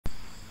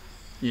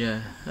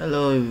Yeah,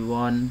 hello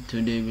everyone.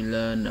 Today we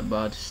learn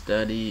about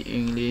study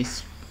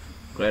English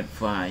grade 5.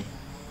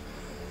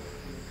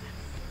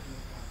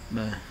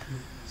 បាទ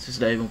សួ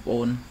ស្តីបងប្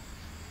អូន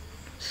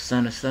សិស្សា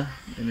នុសិស្ស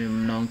ដែលមាន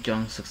បំណងច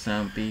ង់សិក្សា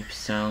អំពីភា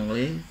សាអង់គ្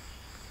លេស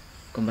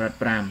កម្រិត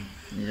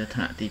5និយាយថាថ្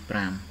នាក់ទី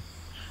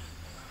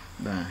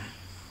5បាទ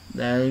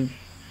ដែល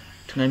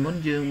ថ្ងៃមុន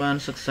យើងបាន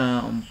សិក្សា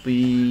អំពី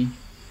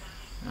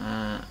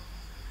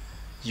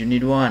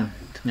Unit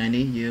 1 ថ្ងៃ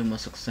នេះយើងមក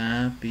សិក្សា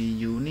ពី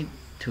Unit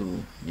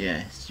 2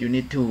 Yes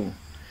Unit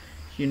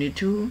 2 Unit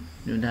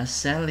 2យើងថា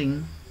selling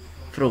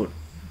fruit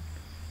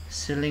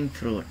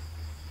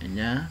អញ្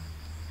ញា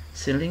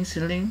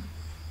selling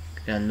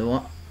ការល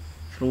ក់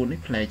fruit នេះ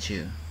ផ្លែឈើ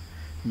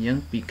អញ្ចឹង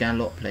ពីការ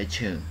លក់ផ្លែ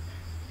ឈើ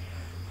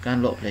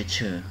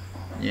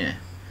Yeah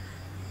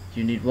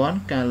Unit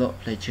 1 ការលក់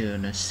ផ្លែឈើ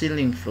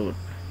selling fruit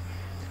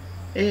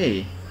A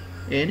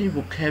នេះ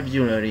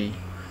vocabulary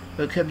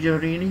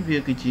នេះវា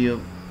គឺជា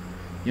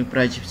យើងប្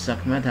រើជាភាសា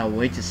ខ្មែរថា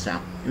វេជ្ជស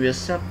ព្ទវា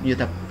សព្ទនិយាយ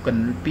ថា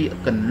ពាក្យ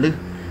កន្លឹះ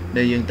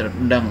ដែលយើងត្រូវ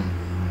ដឹង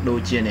ដូច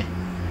ជានេះ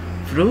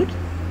fruit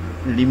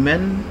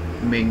lemon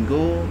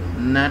mango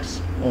nuts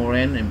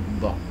orange and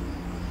box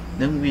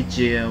នឹងវា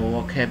ជា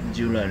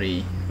vocabulary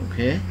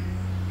okay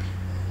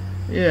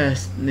yes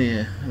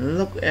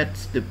look at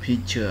the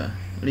picture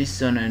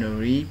listen and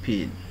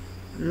repeat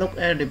look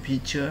at the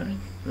picture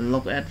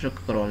look at the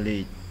ក្រឡេ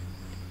ក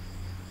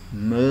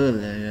មើល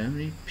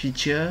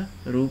picture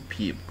រូប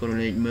ភាពក្រ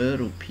ឡេកមើល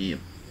រូបភាព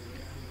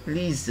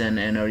listen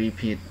and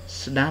repeat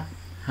ស្ដាប់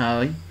ហើ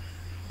យ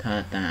ថា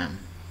តាម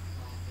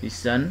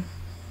listen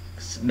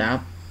ស្ដា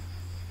ប់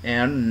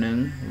and និង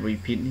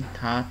repeat នេះ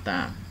ថា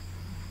តាម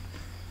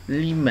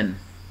lemon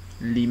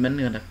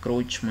គឺថាក្រូ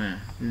ចឆ្មា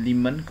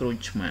ក្រូច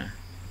ឆ្មា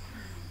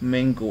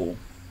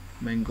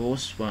mango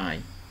ស្វាយ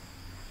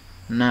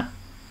nut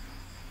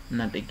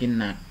again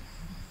nut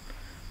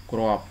គ្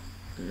រាប់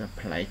គឺ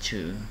ផ្លែ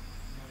ឈើ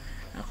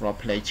គ្រាប់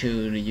ផ្លែឈើ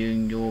ដែលយើង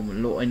យកមក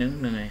លក់អីហ្នឹង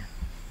ហើយ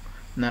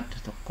ណាត់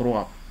ទៅគ្រា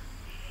ប់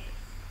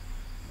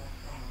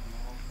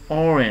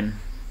orange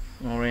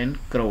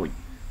ក្រូច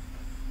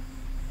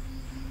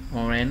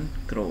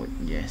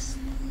yes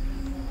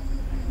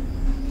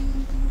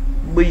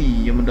B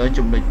យើងមកដល់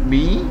ចំណុច B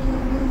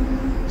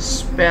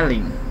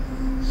spelling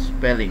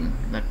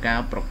ដែលកា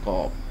រប្រក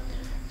ប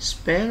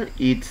spell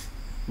each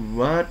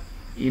word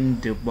in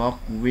the box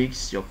with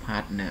your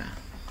partner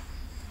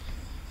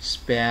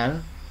spell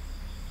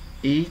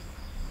each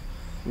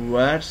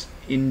words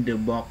in the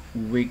box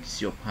with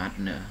your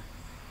partner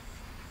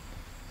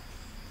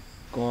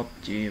កប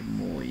ជា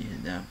មួយ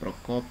ដែលប្រ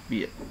កប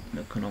ពាក្យ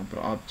នៅក្នុងប្រ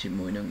អប់ជា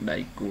មួយនឹងដៃ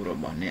គូរ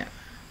បស់អ្នក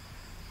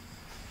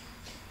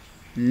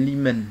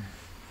lemon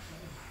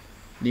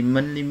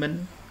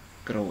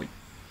ក្រូច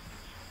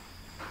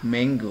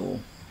mango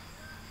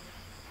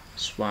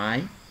ស្វាយ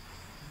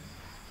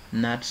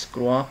nuts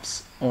គ្រាប់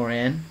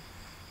orange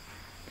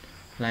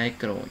ផ្លែ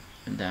ក្រូច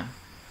ណា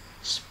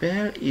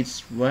spell its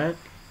word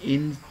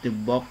in the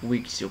box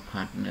with your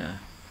partner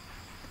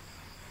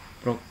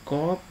ប្រក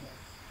ប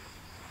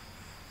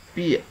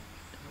ពាក្យ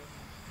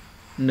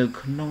នៅ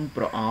ក្នុង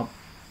ប្រអប់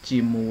ជា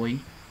មួយ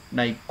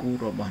ដៃគូ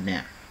របស់អ្ន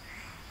ក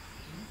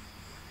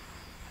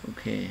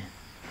Okay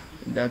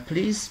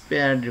please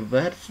spell the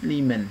word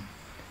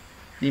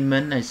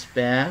lemon I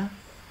spell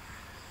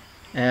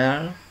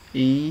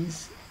L-E-M-O-N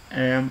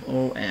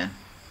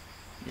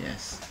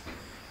yes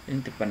នឹង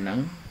តែប៉ុណ្ណឹង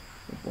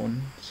បងប្អូន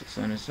សិក្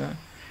សានៅសិស្ស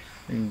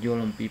នឹងយ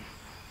ល់អំពី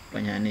ប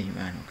ញ្ហានេះ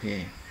បានអូខេ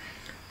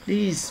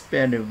Please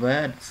spell the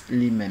word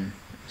lemon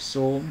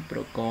សូមប្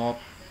រកប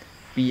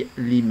ពាក្យ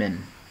lemon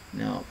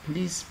now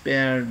please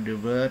spell the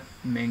word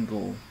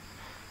mango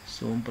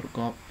សូមប្រក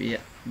បពា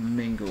ក្យ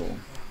mango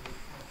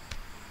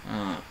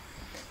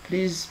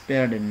please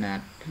spell the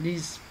nut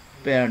please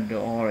spell the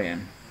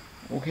orange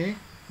okay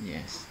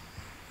yes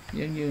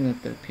យើងនឹង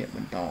ទៅភាពប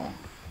ន្ត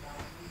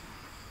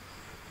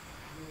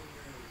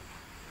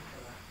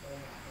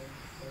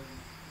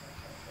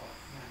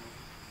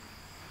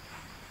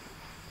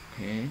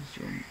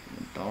ជំប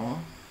ន្ត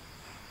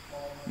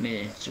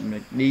នេះចំណុ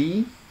ច D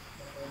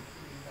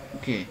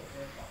okay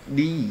D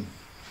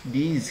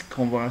is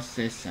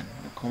conversation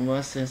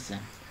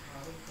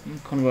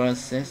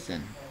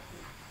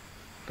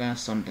ការ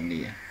សន្ទ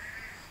នា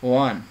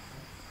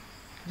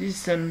 1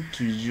 listen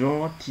to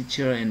your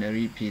teacher and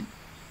repeat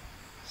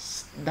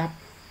ស្ដាប់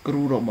គ្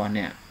រូរបស់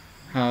អ្នក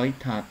ហើយ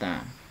ថាតា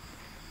ម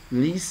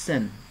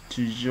listen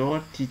to your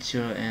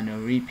teacher and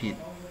repeat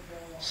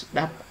ស្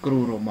ដាប់គ្រូ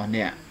របស់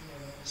អ្ន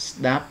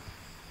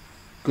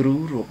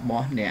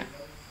ក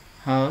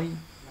ហើយ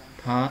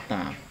ថា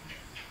តាម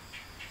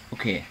អូ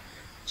ខេ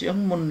ចឹង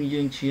មុន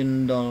យើងឈាន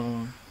ដល់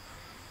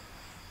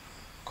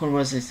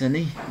conversation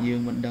នេះយើង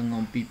មិនដឹង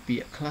អំពីពា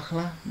ក្យខ្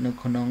លះនៅ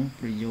ក្នុង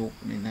ប្រយោគ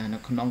នេះណានៅ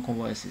ក្នុង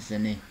conversation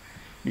នេះ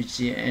ដូច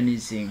ជា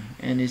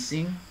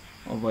anything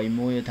អ្វី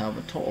មួយថាវ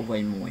ត្ថុអ្វី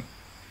មួយ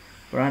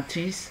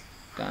practice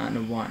ការអ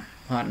នុវត្ត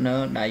partner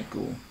ដៃ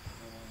គូឥ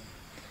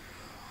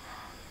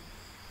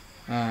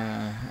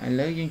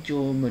ឡូវយើងចូ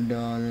លមកដ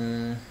ល់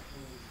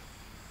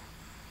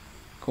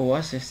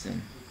conversation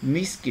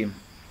Miss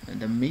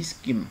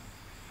Kim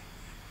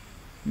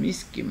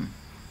Miss Kim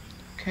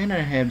can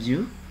I help you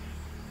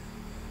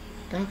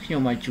តើខ្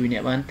ញុំអាចជួយអ្ន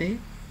កបានទេ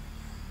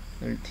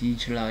Reddy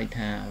ឆ្លើយ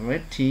ថា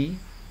Reddy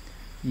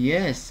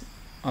yes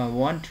I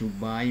want to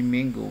buy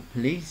mango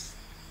please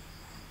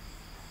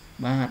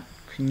បាទ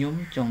ខ្ញុំ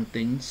ចង់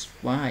ទិញស្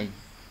វាយ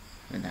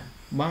ណា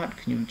បាទ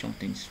ខ្ញុំចង់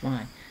ទិញស្វា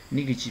យ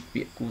នេះគឺជា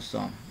ពាក្យគួរស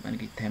មបាន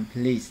គេថា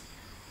please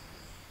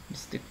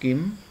Mr. Kim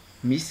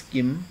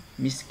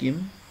Miss Kim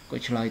ក៏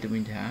ឆ្លើយទៅវិ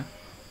ញថា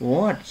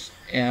what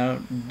else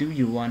do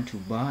you want to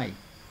buy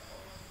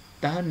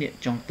តើអ្នក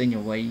ចង់ទិញ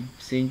អ្វី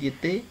ផ្សេងទៀត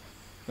ទេ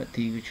បាទ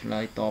ទីក៏ឆ្លើ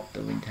យតបទៅ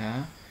វិញថា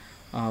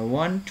I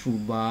want to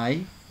buy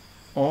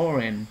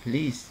orange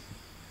please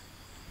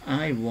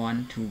I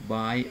want to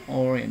buy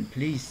orange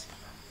please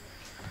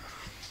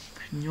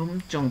ខ្ញុំ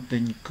ចង់ទិ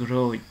ញក្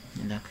រូច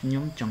ណាខ្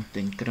ញុំចង់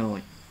ទិញក្រូច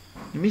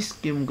Miss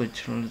Kim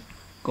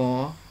ក៏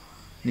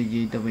និ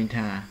យាយទៅវិញ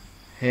ថា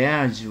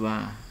Here you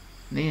are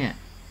នេះ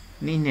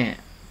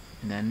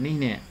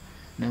នេះ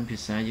នឹងភា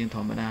សាយើងធ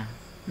ម្មតា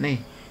នេះ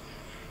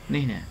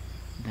ណា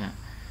ថា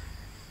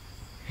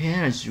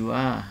Here you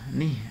are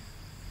នេះ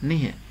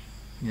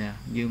ណា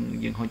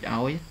យើងហុច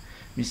ឲ្យ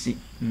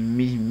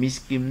Miss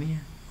Kim នេះ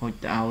ហុច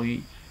ទៅឲ្យ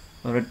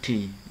Reddy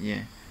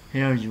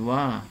Here you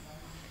are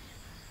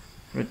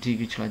Reddy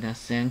គឺឆ្លើយថា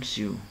Thank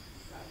you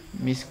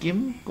Miss Kim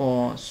ក៏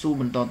សួរ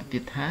បន្តទៅទៀ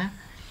តថា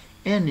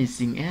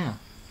Anything else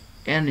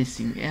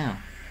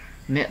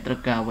អ្នកត្រូវ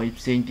ការអ្វី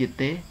ផ្សេងទៀត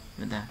ទេ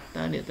បាទ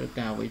តើអ្នកត្រូវ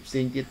ការអ្វីផ្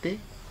សេងទៀតទេ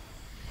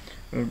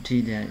Reddy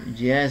ថា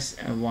Yes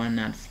I want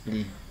nuts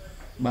please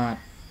បាទ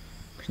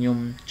ខ្ញុំ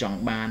ចង់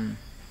បាន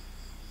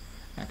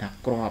ថា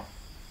ក្រប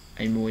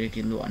ឯមួយ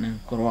គេលក់ហ្នឹង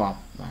ក្រប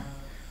បាទ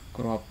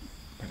ក្រប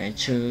ផ្លែ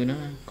ឈើហ្នឹង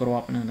ក្រ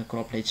បហ្នឹងក្រ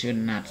បផ្លែឈើ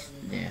nuts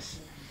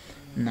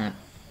nut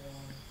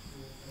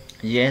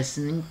yes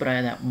នេះប្រែ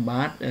ថា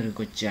បាទឬ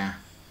ក៏ចាស់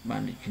បា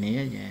នដូចគ្នា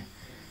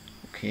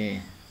អូខេ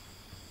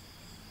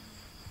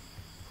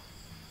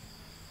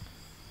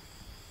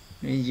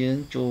នេះយើង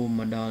ចូលម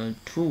កដល់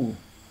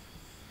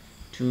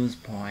 2's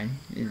point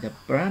is the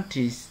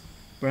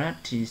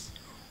practice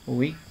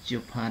with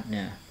your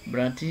partner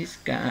practice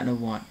ការអនុ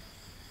វត្ត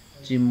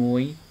ជាមួ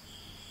យ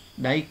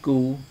ដៃគូ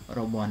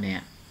របស់អ្ន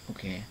កអូ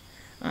ខេ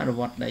អនុ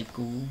វត្ត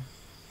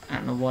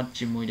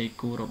ជាមួយដៃ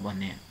គូរបស់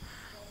អ្នក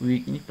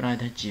week នេះប្រែ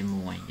ថាជា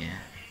មួយ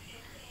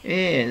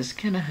Yes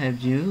can I help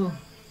you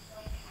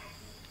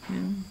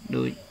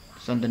ដូច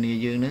សន្ទនា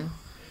យើងហ្នឹង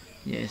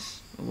Yes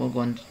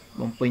គាត់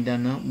បំពេញតាម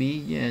នោះ B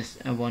yes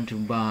I want to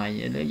buy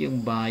ឥឡូវយើង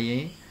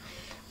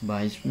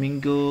buy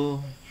mango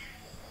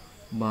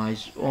buy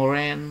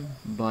orange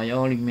buy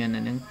lemon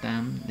ហ្នឹងតា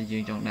មដែលយើ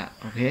ងចង់ដាក់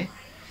អូខេ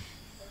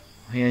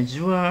Here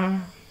you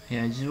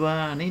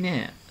are នេះ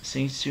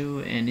thank you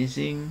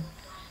anything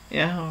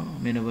else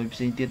មានអ្វីផ្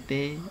សេងទៀត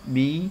ទេ B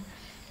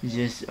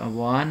yes I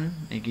want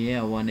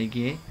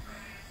again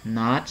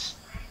nuts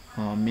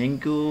or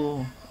mango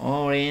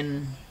orange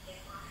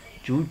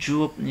ជួ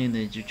ប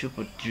នេះជួប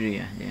tree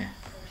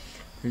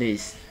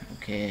please អូ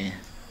ខេ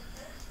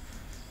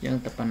យ៉ាង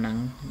តែប៉ុណ្ណឹង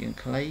យើង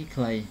ខ្លី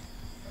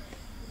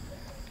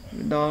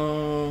ដល់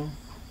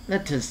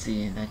letter C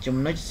តែចំ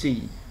ណុច C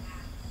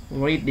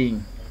reading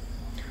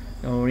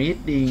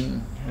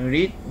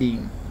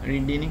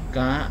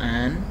ការ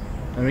អា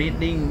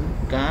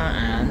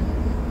ន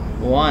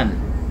one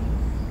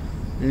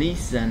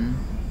listen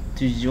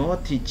to your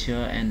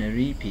teacher and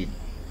repeat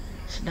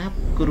ស្ដាប់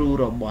គ្រូ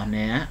របស់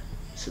អ្ន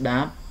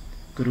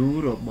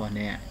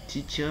ក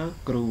teacher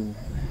គ្រូ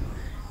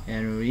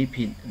and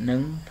repeat និ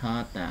ងថា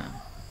តាម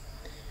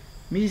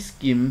Miss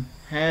Kim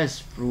has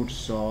fruit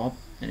shop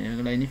ក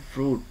ន្លែងនេះ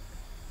fruit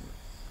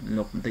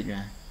លុបបន្តិច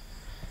បាទ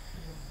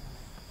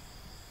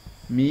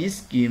Miss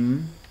Kim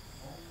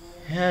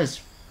has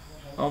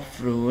a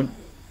fruit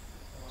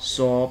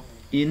shop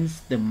in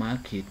the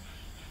market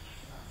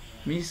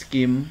Miss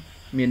Kim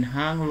មាន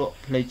ហាងលក់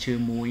ផ្លែឈើ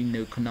មួយ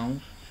នៅក្នុង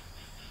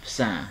ផ្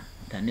សារ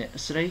តែអ្នក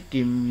ស្រី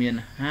Kim មាន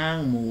ហាង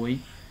មួយ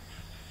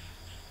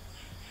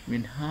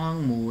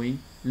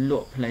ល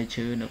ក់ផ្លែ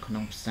ឈើនៅក្នុ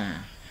ងផ្សារ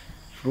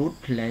fruit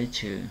ផ្លែ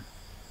ឈើ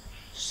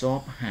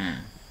shop ហាង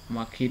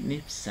market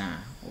នេះផ្សារ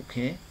អូ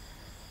ខេ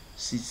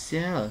She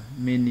sell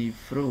many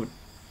fruit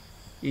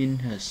in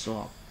her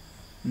shop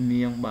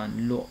នាងបាន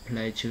លក់ផ្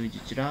លែឈើជា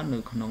ច្រើននៅ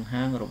ក្នុង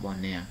ហាងរបស់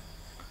នាង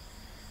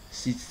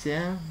She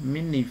sell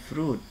many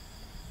fruit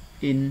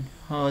in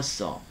her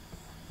shop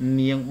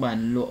នាងបាន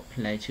លក់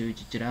ផ្លែឈើ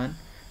ជាច្រើន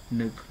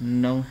នៅក្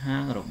នុងហា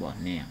ងរបស់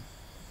នាង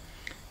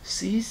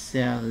She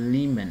sell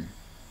lemon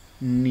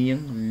នាង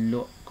ល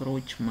ក់ក្រូ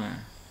ចឆ្មា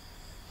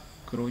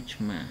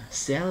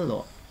sell ល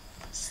ក់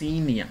See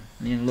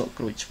នាងលក់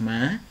ក្រូចឆ្មា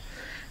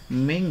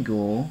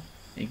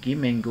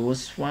mango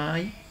ស្វាយ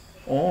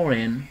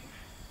orange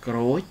ក្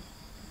រូច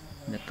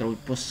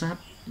ពោធិ៍សា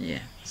ត់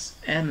yes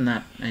and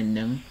nut ហើយ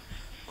នឹង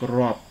គ្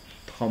រាប់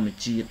ធម្ម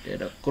ជាតិ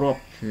ដែលគ្រា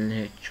ប់ផ្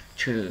លែ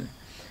ឈើ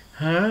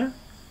Her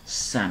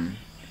son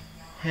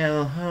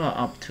help her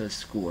after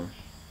school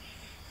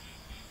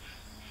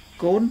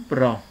កូនប្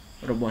រុស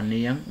របស់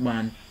នាងបា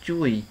ន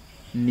ជួយ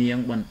នាង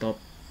បន្ទាប់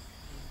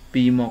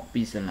ពីមក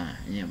ពីសាលា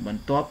ប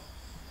ន្ទាប់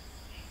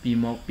ពី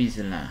មកពី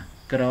សាលា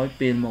ក្រោយ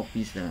ពេលមក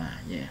ពីសាលា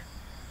yeah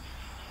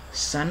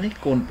son នេះ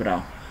កូនប្រុ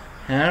ស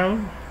help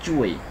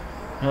ជួយ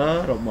her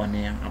របស់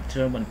នាង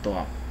after បន្ទា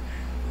ប់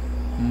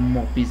ម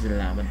កពីសា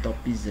លាបន្ទាប់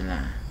ពីសា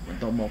លាបន្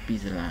ទាប់មកពី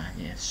សាលា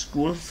yeah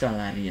school សា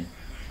លារៀន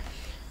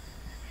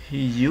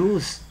he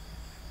used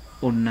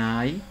a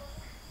knife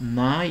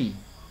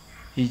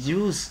he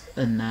used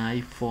a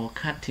knife for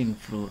cutting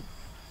fruit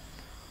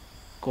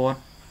គា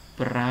ត់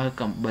ប្រើ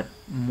កាំបិត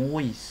មួ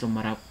យស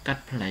ម្រាប់កា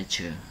ត់ផ្លែ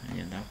ឈើ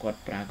យ៉ាងណាគាត់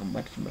ប្រើកាំ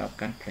បិតសម្រាប់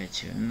កាត់ផ្លែ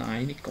ឈើ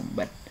knife នេះកាំ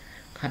បិត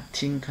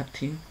cutting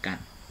កា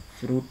ត់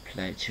fruit ផ្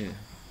លែឈើ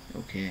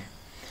អូខេ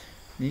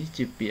នេះ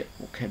ជាពាក្យ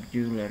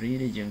vocabulary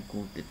ដែលយើង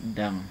គួរតែ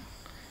ដឹង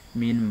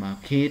មាន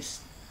markets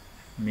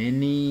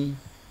many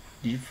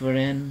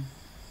different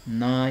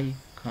knife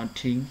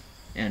cutting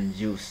and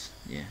use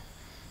yeah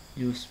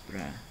use ប្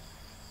រើ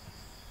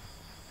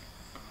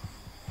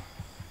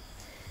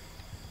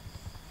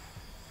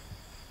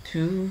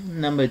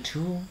number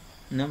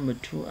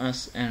two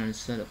ask and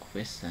answer the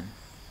question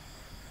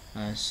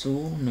ស៊ូ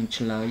នឹង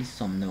ឆ្លើយ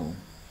សំណួរ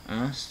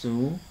ស៊ូ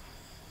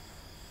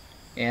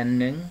and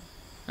នឹង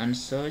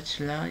answer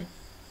ឆ្លើយ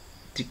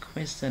the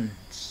question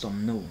សំ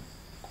ណួរ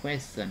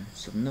question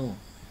សំណួរ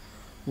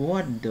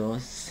what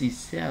does she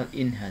sell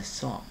in her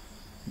shop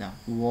now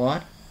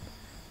what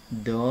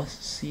does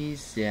she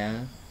sell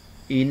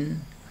in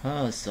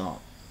her shop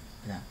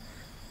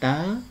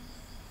តើ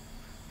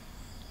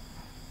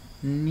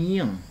នា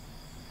ង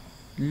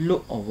ល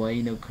ក់អ្វី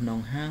នៅក្នុង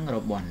ហាងរ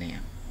បស់នាង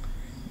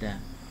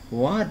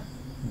what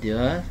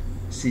does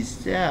she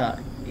sell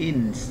in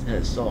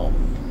her shop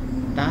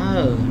តើ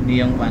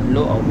នាងបានល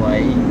ក់អ្វី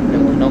នៅ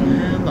ក្នុង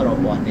ហាងរ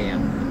បស់នាង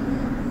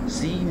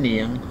she នា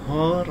ង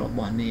her រប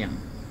ស់នាង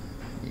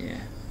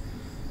yeah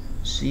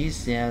she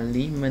sell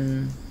lemon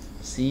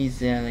she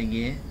sell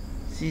again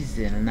she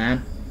sell nut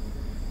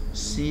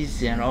she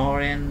sell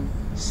orange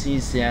she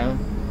sell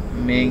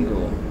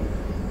mango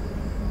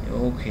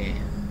okay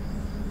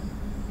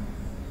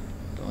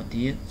ត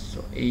ទៀត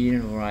so in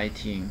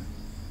writing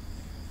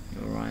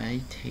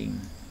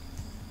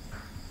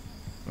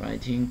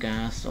កា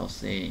រសរ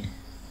សេរ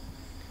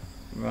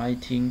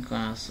writing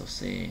ការសរ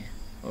សេរ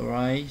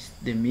write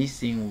the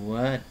missing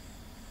word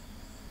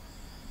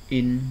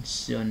in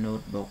your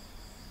notebook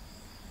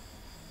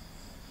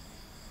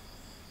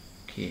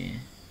okay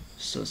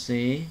សរ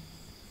សេរ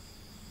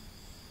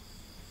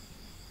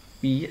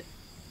ពាក្យ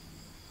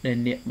ដែល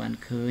អ្នកបាន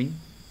ឃើញ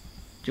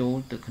ចូល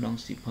ទៅក្នុង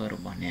សៀវភៅរ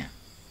បស់អ្នក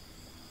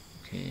អូ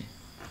ខេ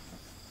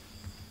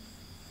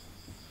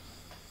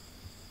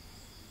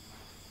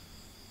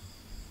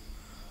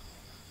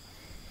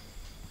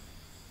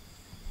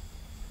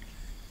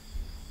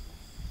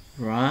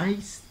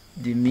Write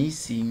the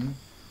missing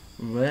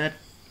word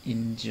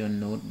in your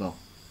notebook.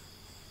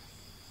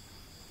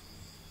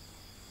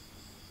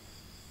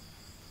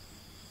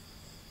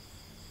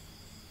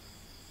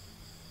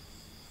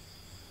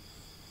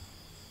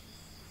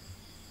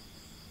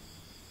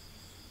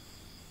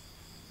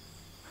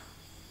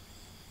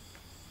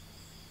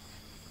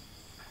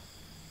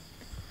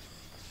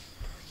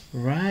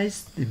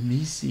 Write the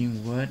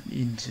missing word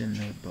in your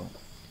notebook.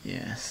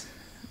 Yes,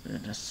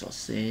 that's so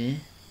say.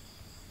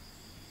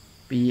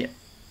 ពាក្យ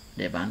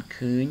ដែលបាន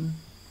ឃើញ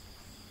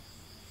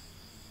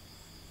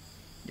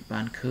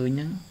ហ្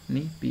នឹង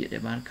នេះពាក្យដែ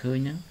លបានឃើញ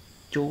ហ្នឹង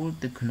ចូល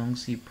ទៅក្នុង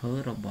សៀវភៅ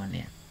របស់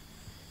អ្នក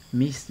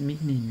miss នេះ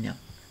អ្នក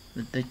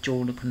ទៅចូល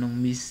ទៅក្នុង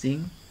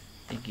missing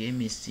again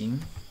missing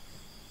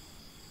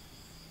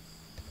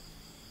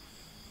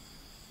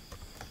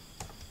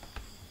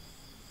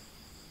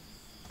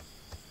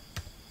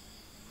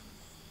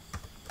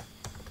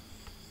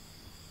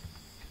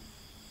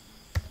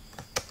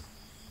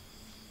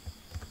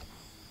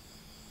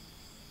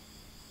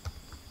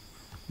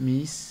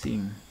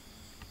missing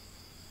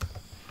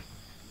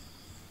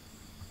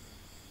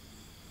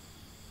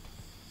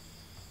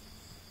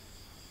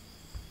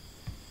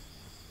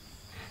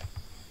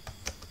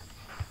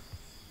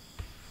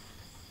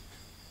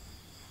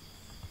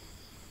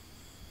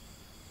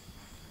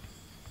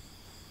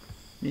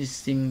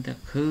missing តែ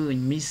ឃើញ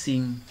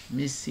missing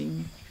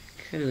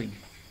ឃើញ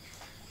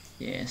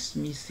yes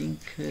missing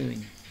ឃើញ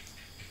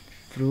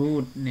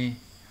fruit នេះ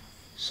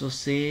សរ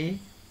សេរ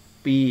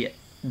ពាក្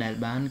យដែល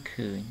បាន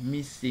ឃើញ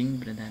missing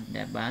ប្រធាន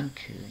ដែលបាន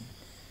ឃើញ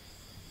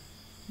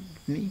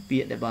នេះពា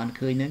ក្យដែលបាន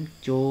ឃើញហ្នឹង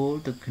ចូល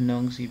ទៅក្នុ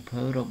ងសៀវ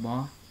ភៅរប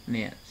ស់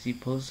អ្នកសៀវ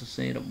ភៅសរ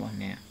សេររបស់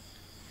អ្នក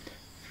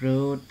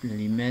fruit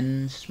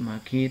lemons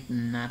market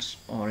nuts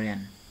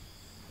orange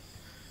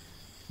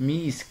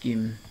Miss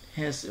Kim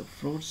has a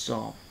fruit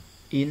shop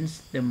in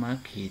the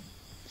market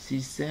she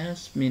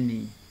sells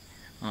many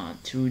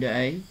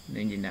today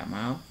នឹងនិយាយម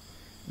ក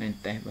នឹង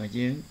តេស្តរបស់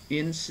យើង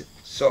in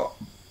shop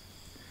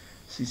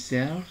she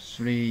sells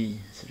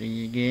three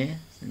again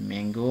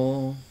mango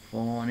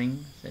morning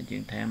ដែលយើ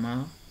ងថែម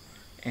ក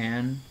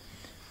and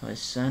her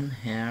son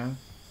help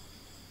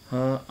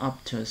her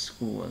after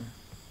school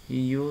he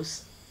used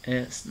a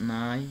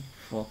knife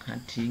for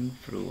cutting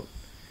fruit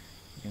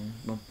យើង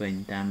បំពេញ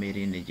តាមមេ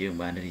រៀនដែលយើង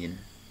បានរៀន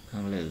ខា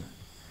ងលើ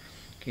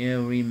okay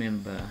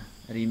remember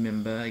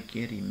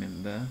again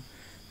remember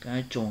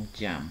cái tròn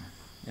chạm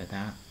để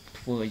ta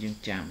vừa dương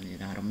chạm thì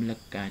ta rắm lực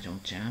cái tròn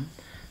chạm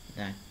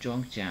ta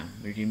tròn chạm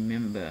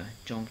remember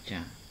tròn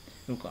chạm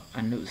lúc có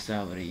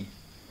anusavary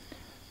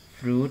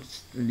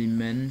fruits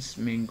lemons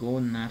mango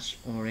nuts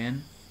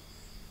orange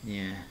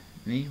yeah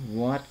ní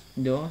what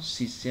đó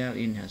she sell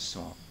in her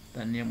shop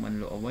ta ném mình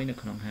lộ với nó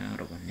không hàng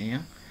rồi bạn nhé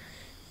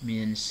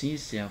miền she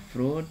sell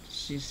fruit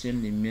she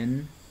sell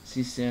lemon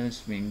she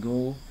sells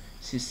mango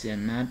she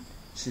sell nut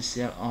she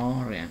sell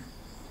orange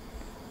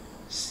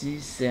she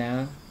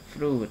sell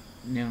fruit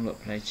ném lộ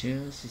phải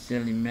chứ she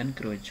sell lemon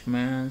crồi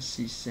mà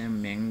she sell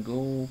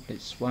mango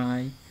plus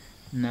white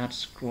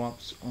nuts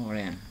crops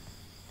orange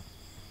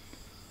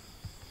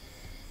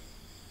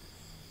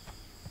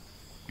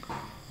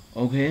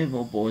ok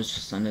bộ bộ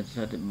sản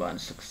xuất ra bạn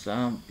sắc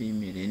xa vì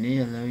mình đến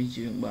đây lấy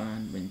chương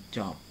bạn mình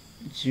chọn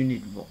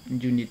unit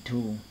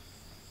 2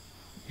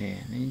 để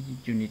này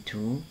unit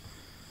 2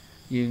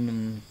 dương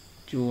nâng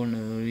chua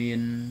nở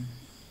riêng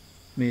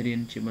mê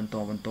riêng chỉ bằng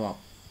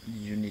tọp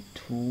unit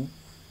 2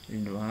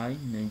 in right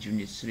then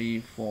unit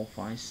 3 4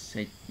 5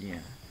 6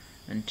 yeah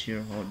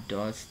until how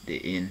does the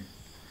end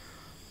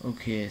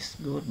okay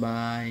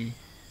goodbye.